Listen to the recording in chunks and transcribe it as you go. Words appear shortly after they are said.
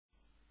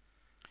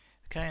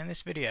Okay, in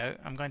this video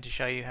I'm going to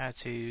show you how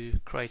to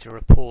create a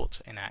report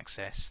in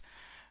Access.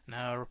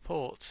 Now a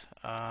report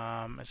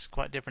is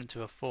quite different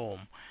to a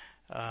form.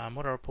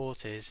 What a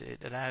report is,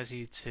 it allows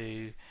you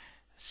to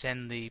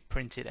send the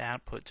printed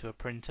output to a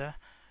printer.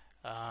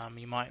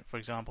 You might, for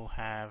example,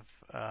 have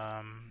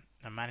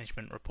a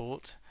management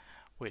report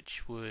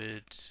which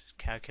would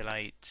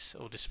calculate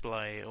or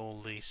display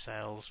all the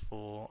sales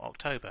for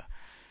October.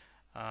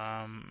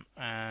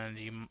 And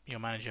your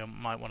manager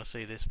might want to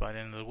see this by the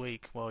end of the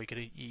week. Well, you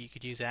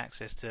could use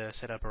Access to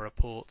set up a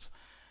report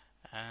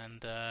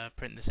and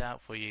print this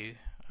out for you.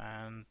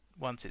 And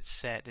once it's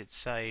set, it's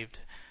saved,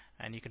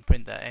 and you can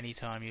print that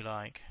anytime you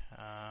like.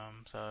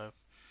 So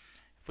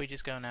if we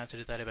just go now to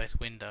the database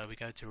window, we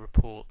go to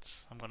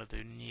Reports. I'm going to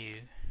do New,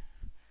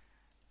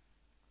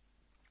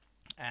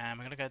 and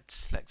we're going to go to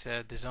select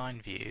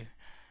Design View,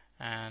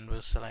 and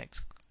we'll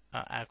select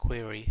our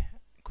query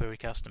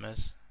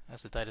customers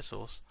as the data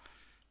source,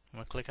 and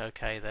we'll click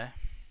OK there.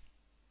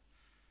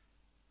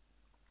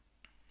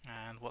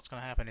 And what's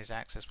going to happen is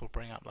Access will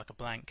bring up like a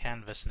blank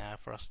canvas now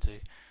for us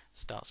to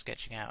start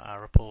sketching out our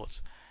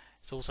report.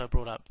 It's also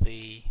brought up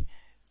the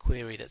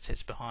query that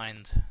sits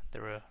behind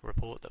the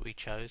report that we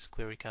chose,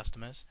 query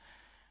customers.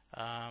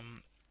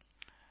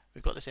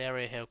 We've got this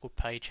area here called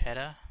page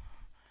header,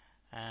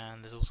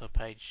 and there's also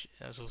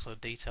a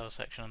detail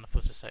section and the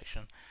footer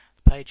section.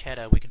 The page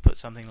header, we can put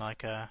something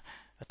like a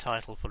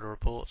title for the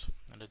report,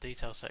 and the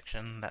detail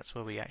section, that's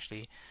where we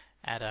actually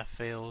add our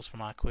fields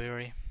from our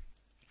query,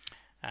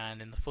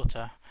 and in the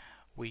footer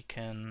we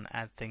can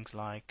add things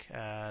like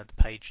the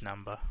page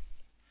number.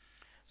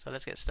 So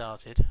let's get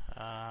started.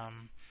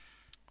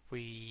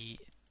 We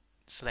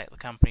select the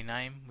company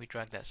name, we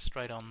drag that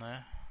straight on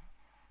there,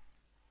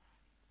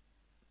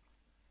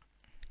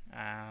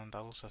 and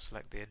I'll also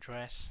select the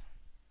address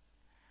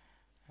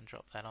and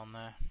drop that on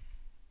there.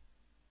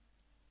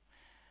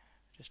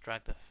 Just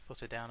drag the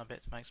footer down a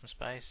bit to make some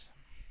space,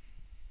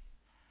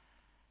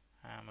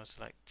 and we'll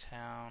select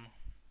town,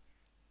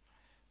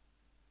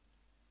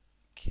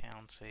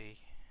 county,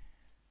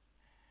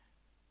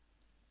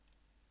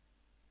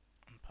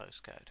 and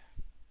postcode,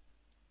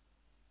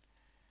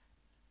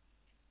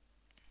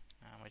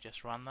 and we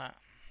just run that.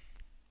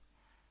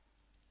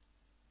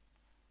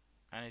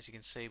 And as you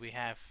can see, we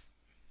have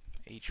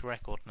each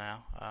record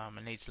now.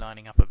 It needs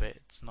lining up a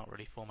bit, it's not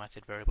really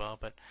formatted very well,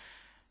 but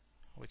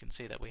we can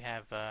see that we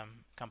have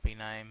company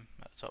name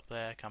at the top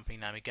there, company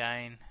name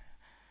again,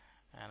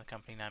 and a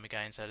company name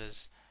again, so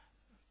there's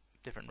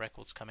different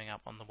records coming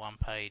up on the one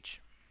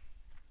page.